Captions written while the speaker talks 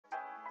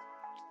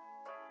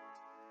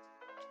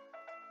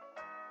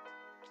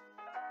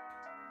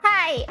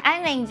Hi,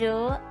 I'm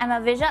Mengju. I'm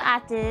a visual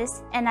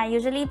artist and I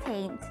usually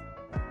paint.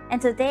 And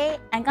today,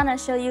 I'm gonna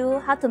show you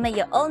how to make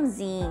your own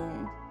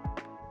zine.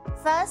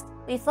 First,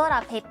 we fold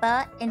our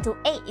paper into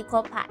 8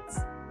 equal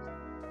parts.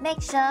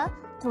 Make sure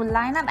to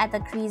line up at the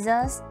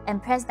creases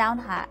and press down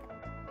hard.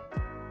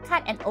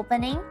 Cut an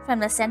opening from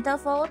the center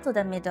fold to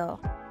the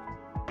middle.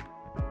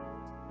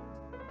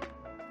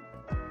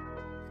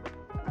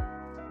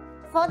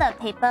 Fold the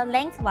paper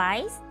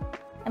lengthwise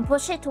and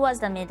push it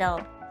towards the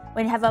middle.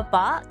 When you have a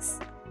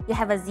box, you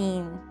have a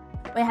zine.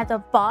 When you have a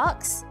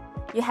box,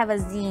 you have a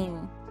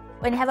zine.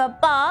 When you have a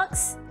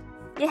box,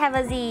 you have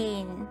a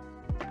zine.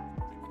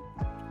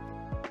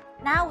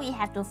 Now we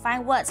have to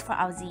find words for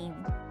our zine.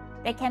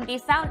 They can be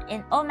found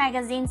in old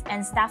magazines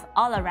and stuff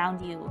all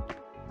around you.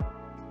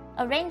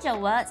 Arrange your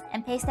words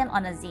and paste them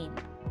on a zine.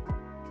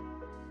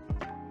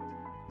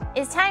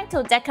 It's time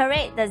to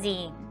decorate the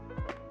zine.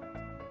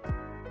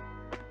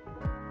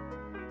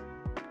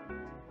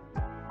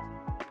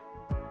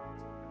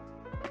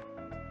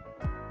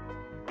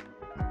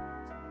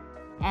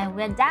 And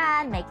we're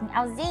done making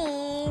our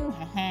zine!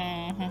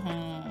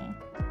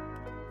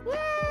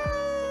 Yay!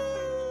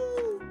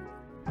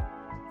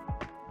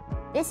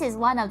 This is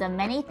one of the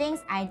many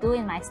things I do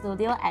in my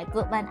studio at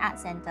Goodman Art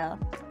Center.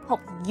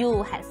 Hope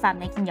you had fun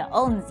making your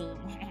own zine.